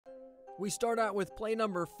We start out with play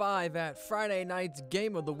number 5 at Friday night's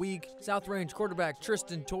game of the week. South Range quarterback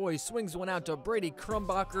Tristan Toy swings one out to Brady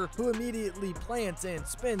Crumbacher, who immediately plants and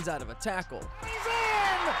spins out of a tackle. He's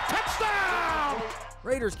in! Touchdown!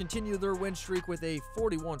 Raiders continue their win streak with a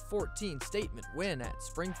 41-14 statement win at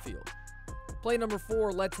Springfield. Play number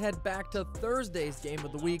 4, let's head back to Thursday's game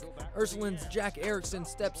of the week. Ursuline's Jack Erickson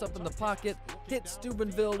steps up in the pocket, hits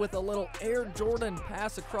Steubenville with a little Air Jordan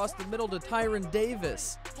pass across the middle to Tyron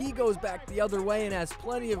Davis. He goes back the other way and has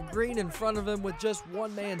plenty of green in front of him with just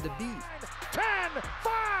one man to beat.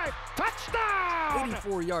 10-5, touchdown!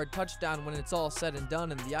 84-yard touchdown when it's all said and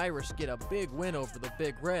done, and the Irish get a big win over the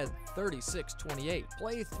Big Red, 36-28.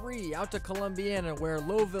 Play 3 out to Columbiana, where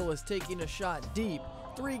Lowellville is taking a shot deep.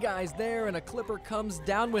 3 guys there, and a clipper comes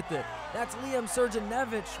down with it. That's Liam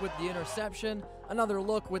Surjanevich with the interception. Another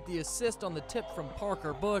look with the assist on the tip from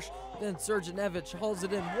Parker Bush. Then Surjanevich hauls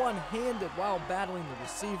it in one-handed while battling the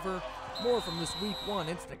receiver. More from this Week 1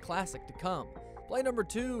 Instant Classic to come. Play number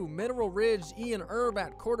 2, Mineral Ridge, Ian Erb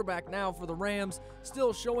at quarterback now for the Rams,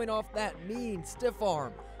 still showing off that mean stiff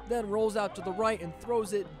arm. Then rolls out to the right and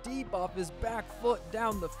throws it deep off his back foot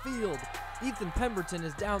down the field. Ethan Pemberton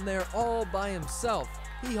is down there all by himself.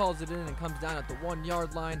 He hauls it in and comes down at the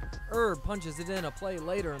 1-yard line. Erb punches it in a play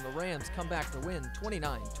later, and the Rams come back to win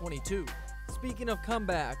 29-22. Speaking of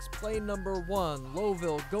comebacks, play number 1,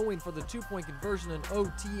 Lowellville going for the 2-point conversion in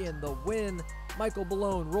OT and the win. Michael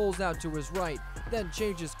Balone rolls out to his right, then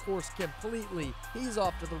changes course completely. He's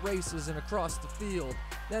off to the races and across the field.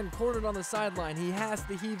 Then cornered on the sideline, he has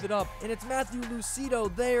to heave it up, and it's Matthew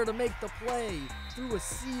Lucido there to make the play. Through a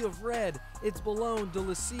sea of red, it's Balone to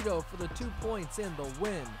Lucido for the 2 points and the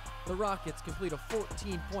win. The Rockets complete a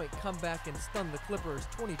 14-point comeback and stun the Clippers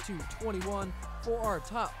 22-21 for our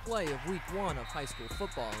top play of Week 1 of high school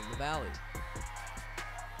football in the Valley.